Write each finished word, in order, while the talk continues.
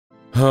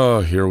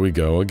Oh, here we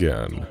go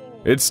again.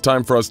 It's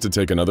time for us to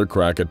take another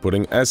crack at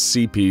putting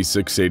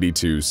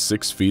SCP-682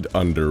 6 feet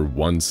under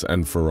once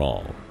and for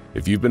all.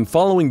 If you've been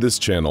following this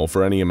channel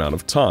for any amount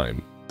of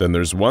time, then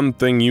there's one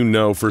thing you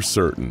know for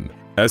certain.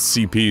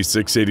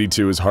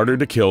 SCP-682 is harder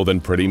to kill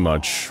than pretty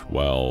much,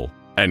 well,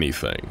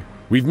 anything.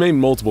 We've made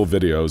multiple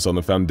videos on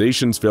the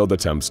Foundation's failed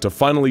attempts to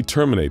finally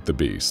terminate the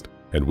beast,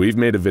 and we've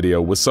made a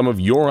video with some of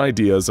your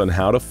ideas on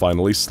how to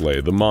finally slay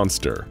the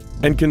monster.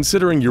 And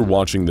considering you're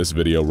watching this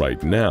video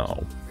right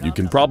now, you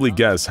can probably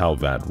guess how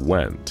that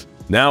went.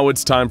 Now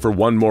it's time for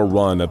one more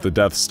run at the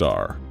Death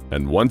Star,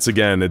 and once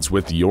again it's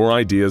with your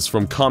ideas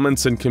from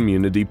comments and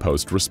community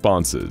post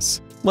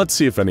responses. Let's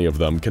see if any of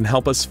them can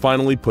help us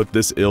finally put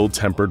this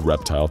ill-tempered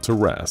reptile to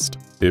rest.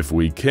 If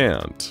we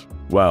can't,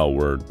 well,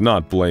 we're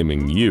not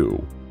blaming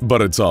you,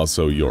 but it's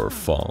also your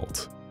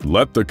fault.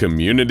 Let the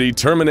community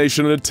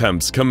termination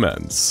attempts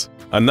commence.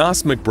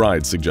 Anas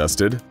McBride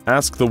suggested,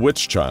 ask the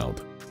Witch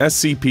Child.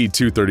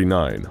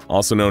 SCP-239,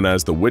 also known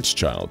as the Witch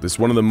Child, is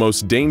one of the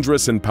most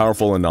dangerous and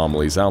powerful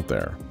anomalies out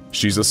there.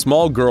 She's a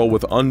small girl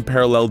with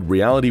unparalleled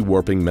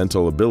reality-warping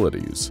mental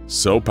abilities,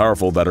 so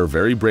powerful that her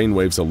very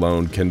brainwaves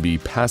alone can be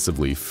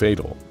passively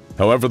fatal.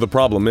 However, the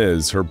problem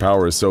is, her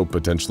power is so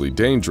potentially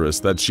dangerous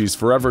that she's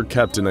forever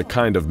kept in a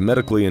kind of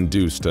medically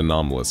induced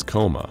anomalous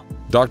coma.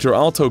 Dr.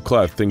 Alto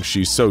Clef thinks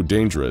she's so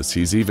dangerous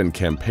he's even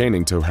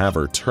campaigning to have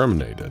her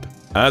terminated.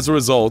 As a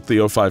result, the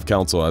O5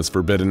 Council has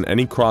forbidden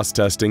any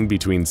cross-testing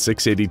between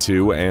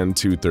 682 and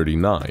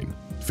 239,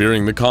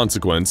 fearing the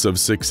consequence of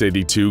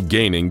 682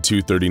 gaining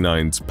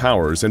 239's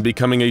powers and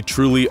becoming a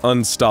truly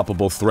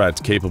unstoppable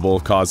threat capable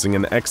of causing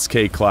an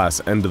XK Class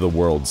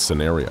end-of-the-world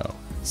scenario.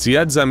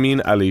 Syed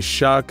Zamin Ali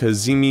Shah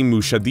Kazimi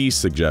Mushadi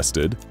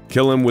suggested,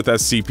 kill him with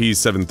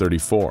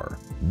SCP-734.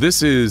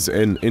 This is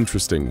an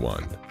interesting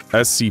one.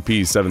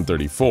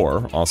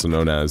 SCP-734, also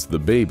known as the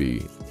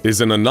Baby,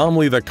 is an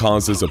anomaly that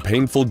causes a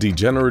painful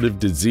degenerative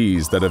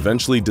disease that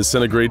eventually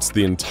disintegrates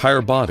the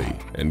entire body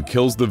and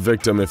kills the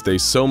victim if they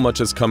so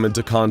much as come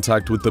into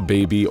contact with the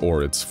baby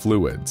or its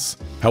fluids.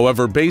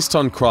 However, based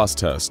on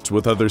cross-tests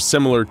with other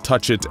similar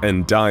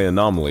touch-it-and-die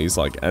anomalies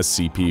like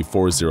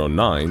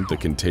SCP-409, the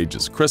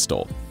Contagious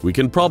Crystal, we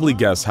can probably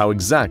guess how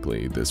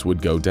exactly this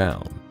would go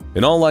down.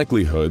 In all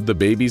likelihood, the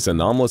baby's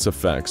anomalous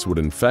effects would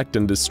infect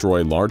and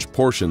destroy large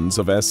portions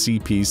of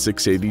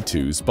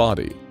SCP-682's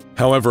body.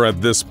 However,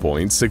 at this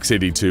point,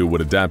 682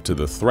 would adapt to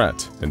the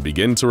threat and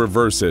begin to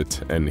reverse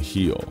it and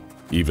heal.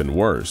 Even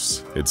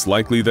worse, it's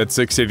likely that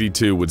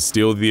 682 would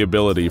steal the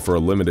ability for a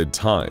limited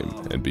time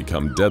and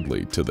become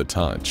deadly to the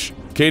touch.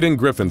 Caden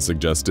Griffin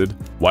suggested,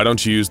 why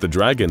don't you use the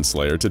Dragon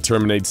Slayer to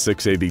terminate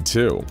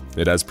 682?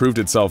 It has proved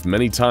itself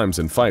many times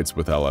in fights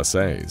with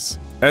LSAs.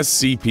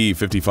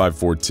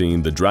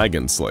 SCP-5514, the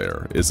Dragon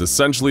Slayer, is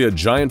essentially a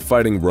giant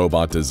fighting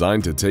robot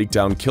designed to take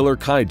down killer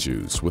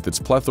kaijus with its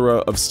plethora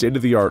of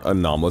state-of-the-art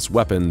anomalous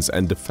weapons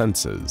and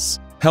defenses.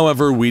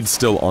 However, we'd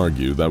still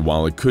argue that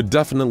while it could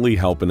definitely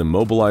help in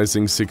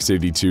immobilizing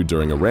 682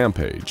 during a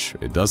rampage,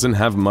 it doesn't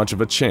have much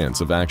of a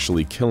chance of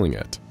actually killing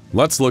it.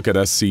 Let's look at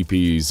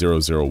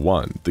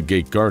SCP-001, the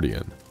Gate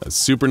Guardian, a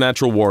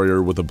supernatural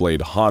warrior with a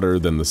blade hotter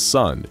than the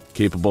sun,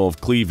 capable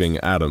of cleaving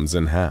atoms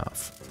in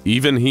half.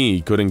 Even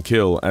he couldn't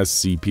kill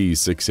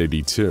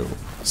SCP-682.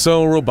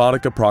 So, a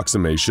robotic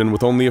approximation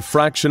with only a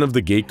fraction of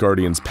the Gate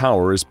Guardian's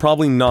power is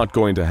probably not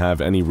going to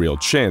have any real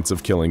chance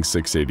of killing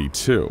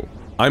 682.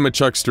 I'm a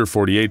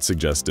Chuckster48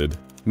 suggested,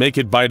 make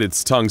it bite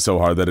its tongue so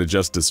hard that it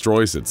just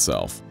destroys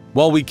itself.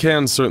 While we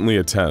can certainly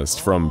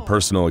attest from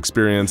personal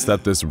experience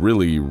that this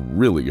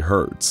really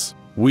hurts,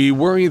 we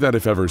worry that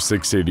if ever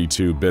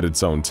 682 bit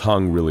its own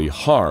tongue really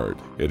hard,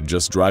 it'd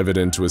just drive it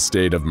into a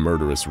state of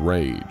murderous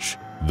rage.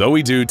 Though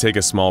we do take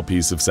a small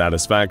piece of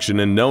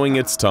satisfaction in knowing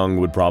its tongue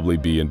would probably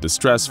be in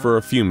distress for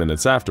a few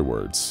minutes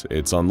afterwards,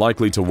 it's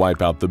unlikely to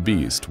wipe out the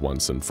beast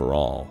once and for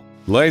all.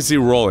 Lazy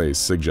Royce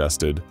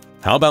suggested,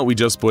 how about we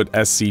just put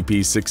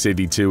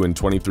SCP-682 in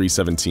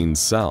 2317's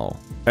cell?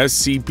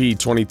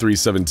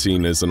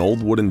 SCP-2317 is an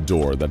old wooden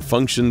door that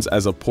functions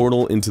as a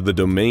portal into the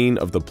domain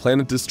of the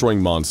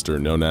planet-destroying monster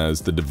known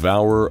as the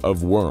Devourer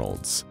of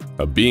Worlds,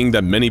 a being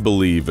that many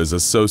believe is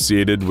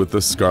associated with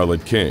the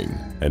Scarlet King,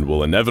 and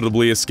will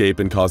inevitably escape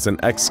and cause an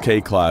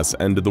XK Class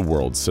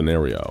end-of-the-world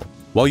scenario.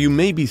 While you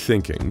may be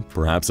thinking,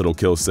 perhaps it'll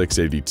kill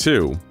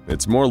 682,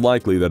 it's more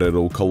likely that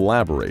it'll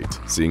collaborate,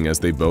 seeing as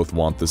they both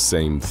want the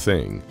same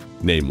thing,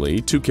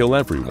 namely, to kill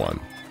everyone.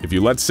 If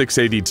you let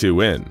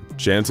 682 in,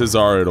 chances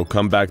are it'll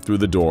come back through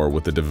the door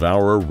with the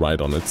Devourer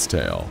right on its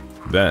tail.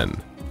 Then,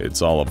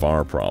 it's all of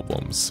our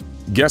problems.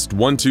 Guest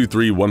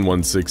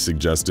 123116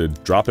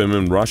 suggested, drop him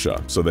in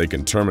Russia so they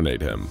can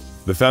terminate him.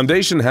 The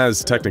Foundation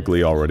has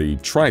technically already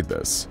tried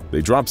this.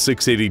 They dropped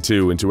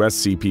 682 into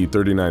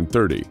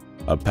SCP-3930,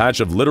 a patch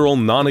of literal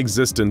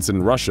non-existence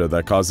in Russia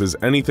that causes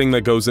anything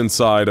that goes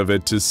inside of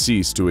it to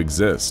cease to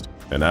exist.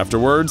 And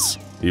afterwards,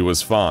 he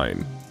was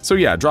fine. So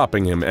yeah,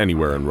 dropping him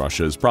anywhere in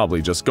Russia is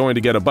probably just going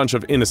to get a bunch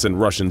of innocent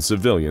Russian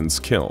civilians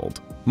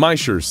killed.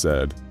 Meisher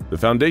said, the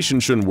Foundation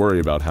shouldn't worry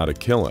about how to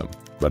kill him,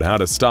 but how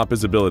to stop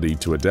his ability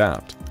to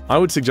adapt. I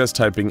would suggest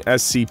typing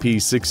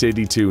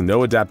SCP-682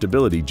 no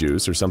adaptability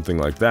juice or something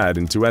like that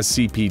into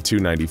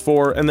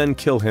SCP-294 and then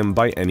kill him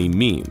by any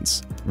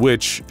means,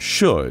 which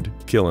should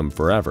kill him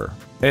forever.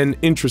 An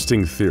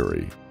interesting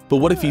theory. But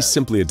what if he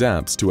simply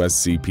adapts to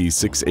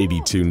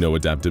SCP-682 no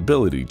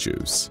adaptability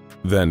juice?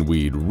 Then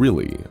we'd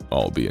really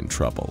all be in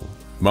trouble.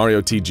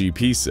 Mario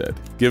TGP said,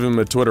 give him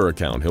a Twitter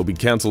account, he'll be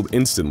cancelled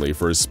instantly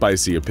for his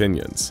spicy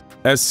opinions.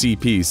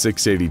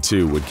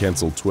 SCP-682 would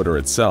cancel Twitter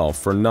itself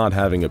for not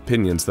having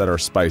opinions that are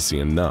spicy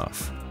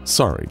enough.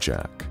 Sorry,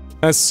 Jack.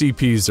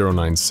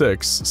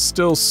 SCP-096,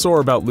 still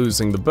sore about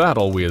losing the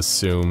battle, we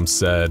assume,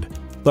 said,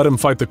 let him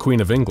fight the Queen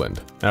of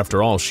England.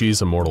 After all,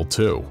 she's immortal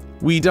too.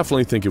 We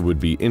definitely think it would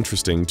be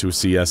interesting to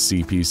see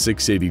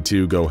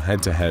SCP-682 go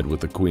head-to-head with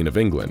the Queen of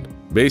England.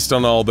 Based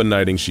on all the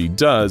knighting she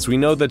does, we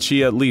know that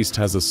she at least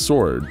has a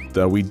sword,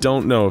 though we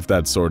don't know if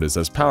that sword is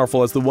as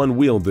powerful as the one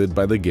wielded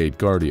by the Gate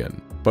Guardian.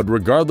 But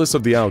regardless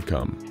of the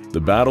outcome, the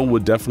battle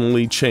would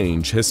definitely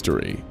change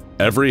history.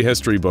 Every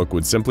history book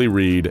would simply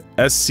read,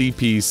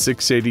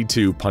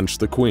 SCP-682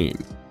 punched the Queen.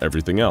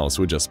 Everything else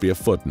would just be a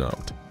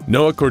footnote.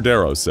 Noah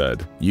Cordero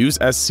said, use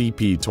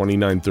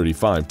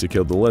SCP-2935 to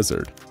kill the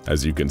lizard.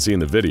 As you can see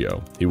in the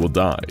video, he will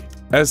die.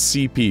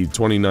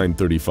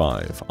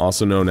 SCP-2935,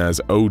 also known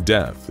as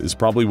O-Death, is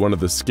probably one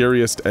of the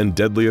scariest and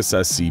deadliest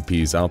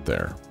SCPs out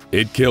there.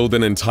 It killed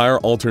an entire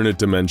alternate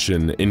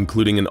dimension,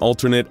 including an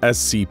alternate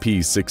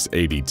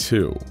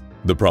SCP-682.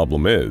 The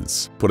problem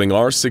is, putting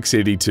our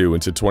 682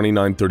 into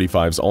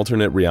 2935's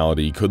alternate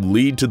reality could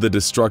lead to the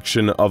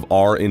destruction of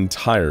our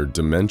entire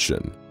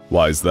dimension.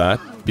 Why is that?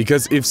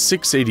 Because if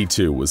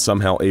 682 was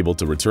somehow able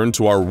to return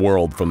to our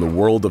world from the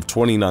world of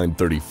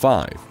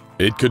 2935,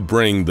 it could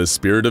bring the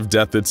spirit of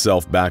death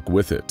itself back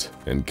with it,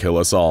 and kill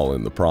us all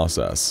in the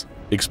process.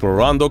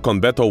 Explorando con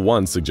Beto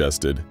 1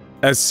 suggested,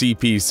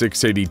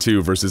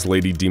 SCP-682 vs.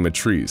 Lady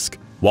Dimitrescu.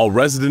 While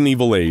Resident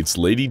Evil 8's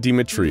Lady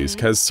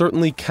Dimitrescu has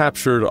certainly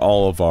captured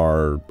all of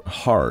our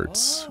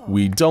hearts,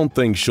 we don't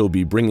think she'll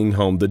be bringing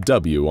home the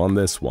W on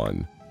this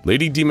one.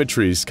 Lady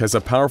Dimitrescu has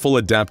a powerful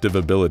adaptive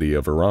ability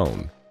of her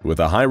own, with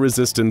a high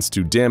resistance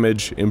to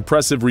damage,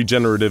 impressive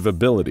regenerative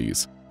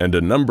abilities, and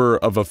a number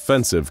of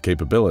offensive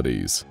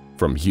capabilities,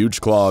 from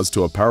huge claws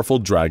to a powerful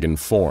dragon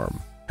form.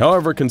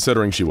 However,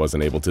 considering she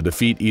wasn't able to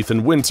defeat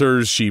Ethan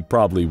Winters, she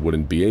probably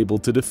wouldn't be able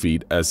to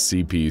defeat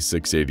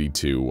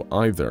SCP-682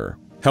 either.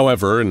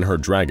 However, in her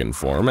dragon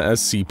form,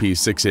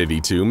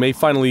 SCP-682 may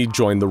finally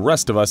join the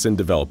rest of us in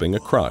developing a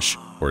crush,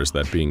 or is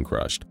that being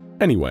crushed?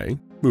 Anyway,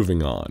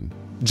 moving on.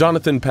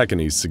 Jonathan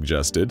Pecanese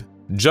suggested,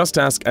 just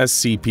ask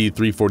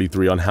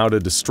SCP-343 on how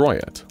to destroy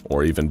it,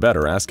 or even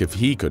better, ask if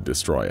he could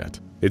destroy it.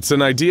 It's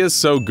an idea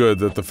so good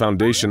that the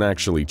Foundation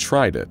actually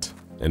tried it,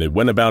 and it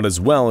went about as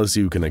well as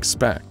you can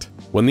expect.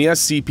 When the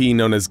SCP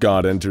known as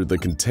God entered the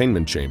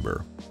containment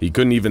chamber, he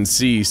couldn't even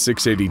see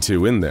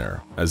 682 in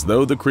there, as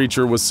though the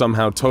creature was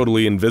somehow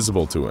totally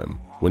invisible to him.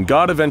 When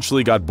God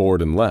eventually got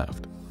bored and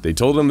left, they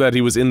told him that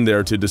he was in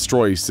there to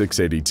destroy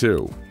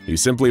 682. He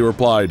simply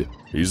replied,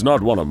 "He's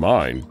not one of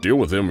mine, deal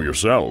with him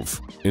yourself."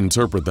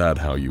 Interpret that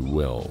how you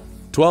will.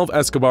 12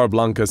 Escobar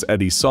Blancas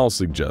Eddie Sol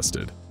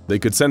suggested they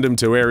could send him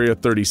to Area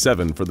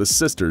 37 for the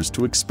Sisters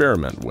to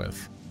experiment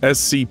with.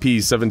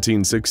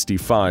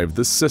 SCP-1765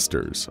 The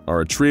Sisters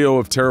are a trio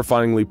of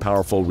terrifyingly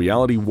powerful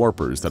reality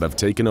warpers that have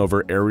taken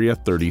over Area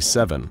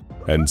 37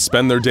 and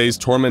spend their days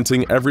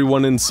tormenting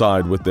everyone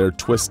inside with their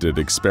twisted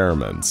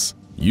experiments.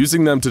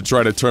 Using them to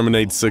try to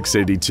terminate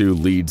 682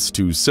 leads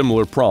to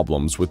similar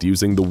problems with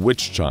using the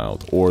Witch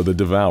Child or the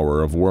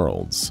Devourer of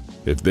Worlds.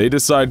 If they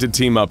decide to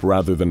team up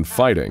rather than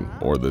fighting,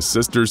 or the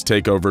Sisters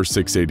take over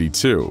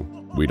 682,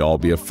 we'd all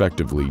be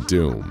effectively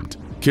doomed.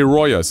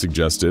 Kiroya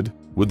suggested,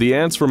 would the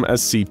ants from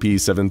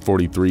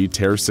SCP-743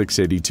 tear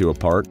 682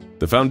 apart?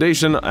 The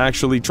Foundation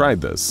actually tried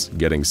this,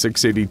 getting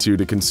 682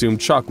 to consume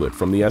chocolate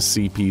from the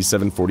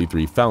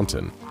SCP-743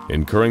 fountain,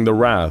 incurring the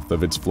wrath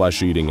of its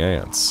flesh-eating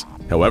ants.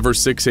 However,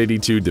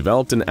 682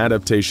 developed an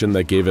adaptation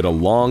that gave it a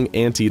long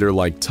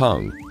anteater-like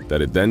tongue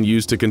that it then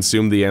used to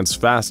consume the ants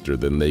faster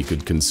than they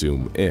could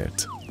consume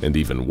it. And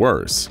even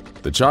worse,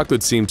 the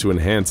chocolate seemed to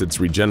enhance its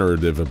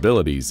regenerative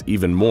abilities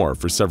even more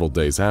for several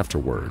days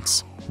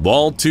afterwards.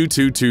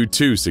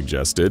 Ball2222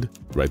 suggested,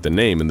 write the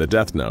name in the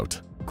death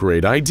note.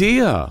 Great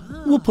idea!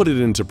 We'll put it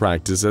into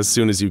practice as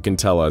soon as you can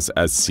tell us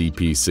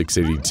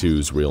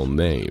SCP-682's real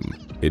name.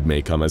 It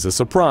may come as a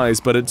surprise,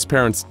 but its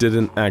parents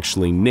didn't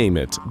actually name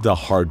it the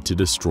Hard To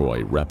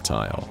Destroy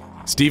Reptile.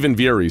 Stephen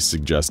Vieri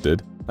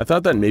suggested, I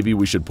thought that maybe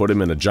we should put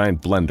him in a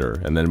giant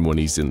blender, and then when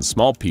he's in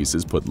small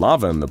pieces, put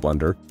lava in the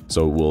blender,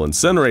 so we'll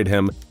incinerate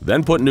him,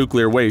 then put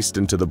nuclear waste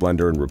into the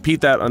blender and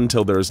repeat that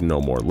until there's no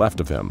more left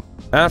of him.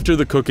 After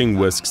the cooking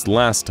whisks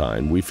last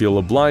time, we feel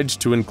obliged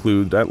to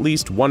include at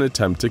least one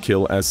attempt to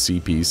kill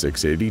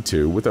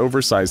SCP-682 with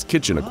oversized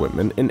kitchen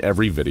equipment in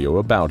every video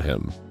about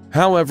him.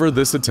 However,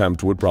 this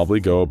attempt would probably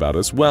go about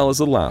as well as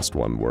the last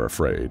one, we're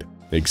afraid.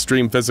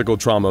 Extreme physical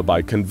trauma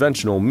by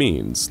conventional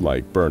means,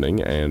 like burning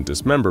and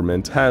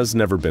dismemberment, has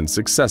never been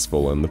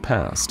successful in the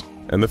past.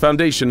 and the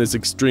Foundation is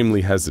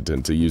extremely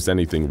hesitant to use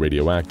anything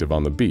radioactive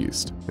on the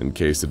beast, in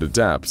case it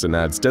adapts and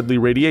adds deadly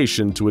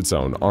radiation to its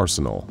own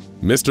arsenal.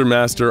 Mr.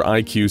 Master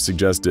IQ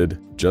suggested,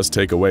 just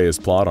take away his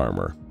plot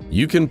armor.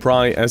 You can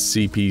pry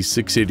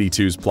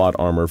SCP-682's plot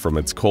armor from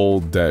its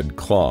cold, dead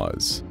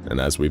claws,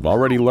 and as we've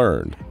already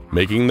learned,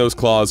 making those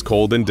claws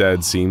cold and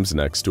dead seems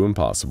next to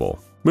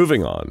impossible.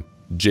 Moving on,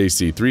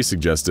 JC3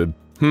 suggested,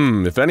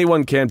 if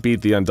anyone can't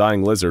beat the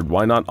Undying Lizard,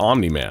 why not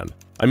Omni-Man?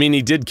 I mean,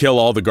 he did kill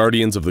all the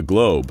Guardians of the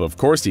Globe, of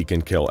course he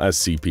can kill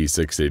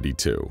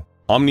SCP-682.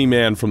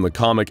 Omni-Man from the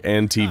comic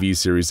and TV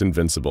series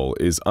Invincible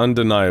is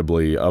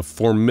undeniably a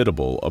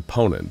formidable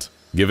opponent,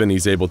 given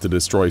he's able to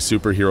destroy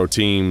superhero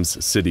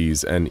teams,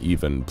 cities, and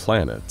even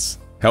planets.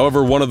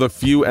 However, one of the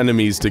few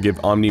enemies to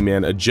give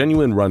Omni-Man a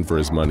genuine run for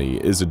his money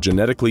is a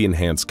genetically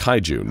enhanced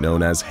kaiju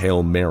known as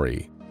Hail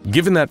Mary.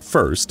 Given that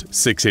first,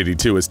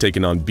 682 has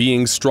taken on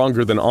beings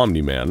stronger than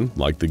Omni-Man,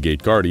 like the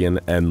Gate Guardian,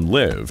 and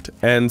lived,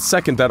 and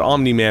second that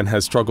Omni-Man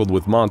has struggled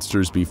with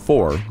monsters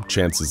before,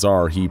 chances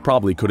are he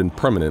probably couldn't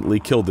permanently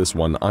kill this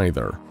one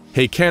either.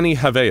 Heikani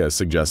Havea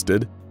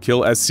suggested,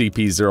 kill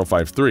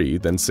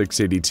SCP-053, then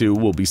 682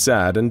 will be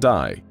sad and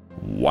die.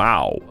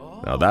 Wow,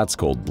 now that's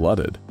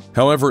cold-blooded.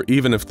 However,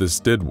 even if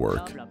this did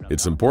work,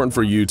 it's important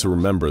for you to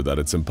remember that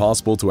it's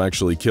impossible to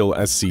actually kill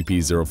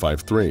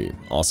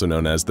SCP-053, also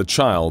known as the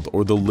child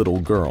or the little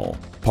girl.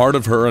 Part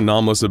of her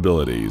anomalous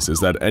abilities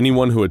is that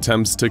anyone who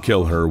attempts to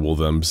kill her will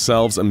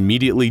themselves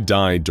immediately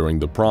die during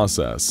the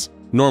process,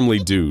 normally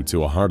due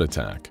to a heart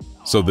attack.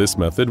 So this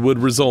method would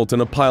result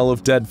in a pile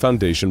of dead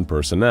Foundation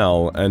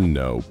personnel and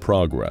no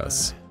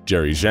progress.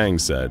 Jerry Zhang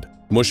said,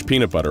 mush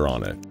peanut butter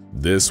on it.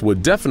 This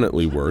would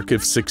definitely work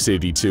if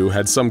 682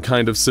 had some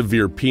kind of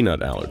severe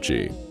peanut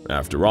allergy.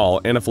 After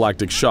all,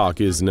 anaphylactic shock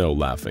is no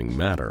laughing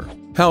matter.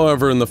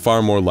 However, in the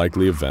far more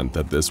likely event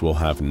that this will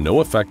have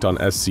no effect on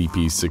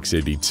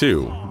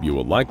SCP-682, you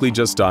will likely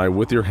just die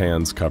with your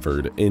hands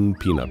covered in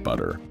peanut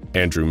butter.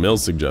 Andrew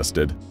Mills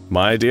suggested,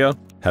 my idea?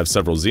 Have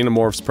several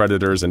xenomorphs,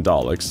 predators, and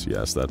Daleks,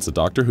 yes, that's a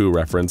Doctor Who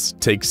reference,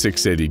 take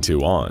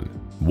 682 on.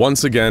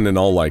 Once again, in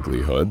all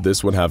likelihood,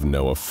 this would have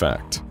no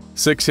effect.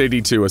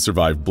 682 has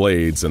survived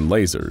blades and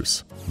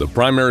lasers, the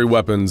primary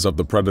weapons of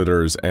the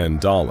Predators and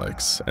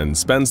Daleks, and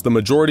spends the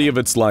majority of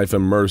its life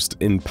immersed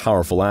in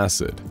powerful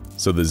acid,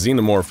 so the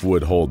Xenomorph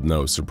would hold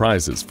no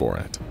surprises for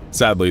it.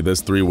 Sadly,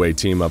 this three-way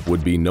team-up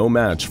would be no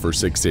match for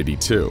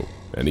 682,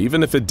 and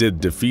even if it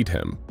did defeat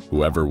him,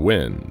 whoever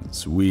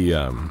wins,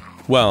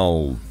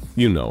 well,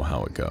 you know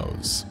how it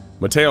goes.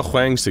 Mateo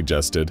Huang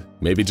suggested,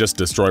 maybe just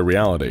destroy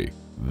reality.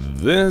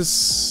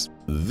 This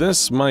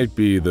might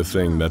be the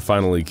thing that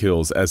finally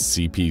kills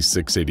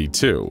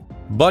SCP-682,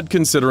 but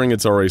considering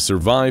it's already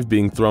survived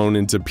being thrown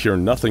into pure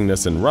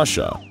nothingness in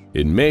Russia,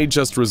 it may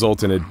just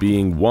result in it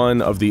being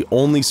one of the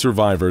only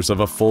survivors of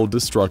a full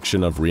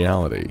destruction of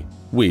reality.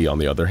 We, on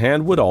the other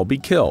hand, would all be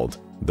killed,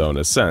 though in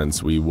a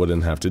sense we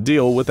wouldn't have to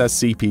deal with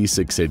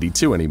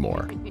SCP-682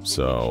 anymore,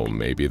 so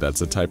maybe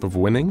that's a type of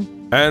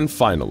winning? And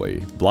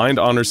finally, Blind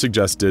Honor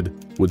suggested,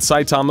 would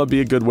Saitama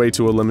be a good way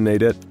to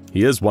eliminate it?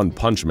 He is One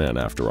Punch Man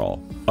after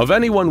all. Of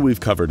anyone we've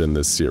covered in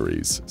this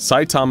series,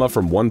 Saitama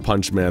from One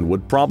Punch Man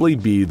would probably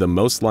be the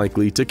most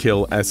likely to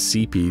kill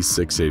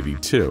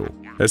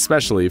SCP-682,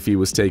 especially if he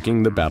was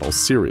taking the battle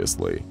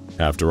seriously.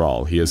 After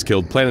all, he has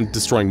killed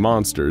planet-destroying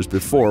monsters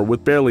before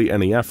with barely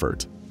any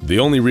effort. The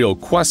only real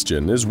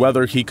question is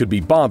whether he could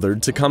be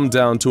bothered to come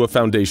down to a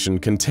Foundation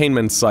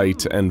containment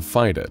site and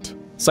fight it.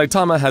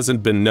 Saitama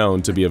hasn't been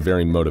known to be a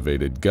very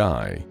motivated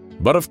guy.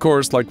 But of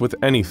course, like with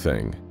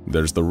anything,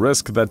 there's the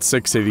risk that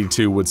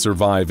 682 would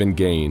survive and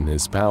gain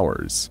his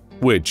powers,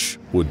 which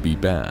would be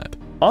bad.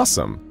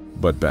 Awesome,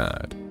 but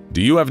bad.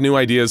 Do you have new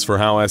ideas for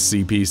how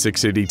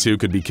SCP-682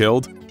 could be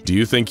killed? Do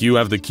you think you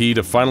have the key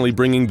to finally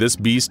bringing this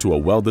beast to a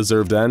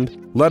well-deserved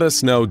end? Let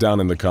us know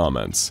down in the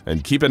comments,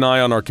 and keep an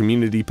eye on our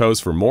community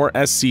posts for more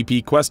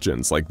SCP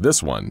questions like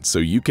this one so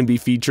you can be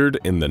featured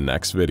in the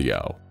next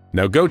video.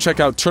 Now go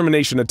check out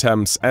Termination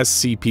Attempts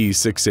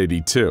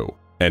SCP-682,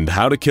 and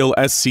How to Kill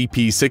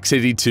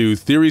SCP-682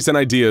 Theories and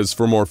Ideas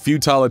for more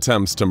futile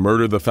attempts to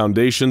murder the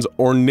Foundation's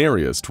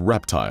orneriest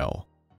reptile.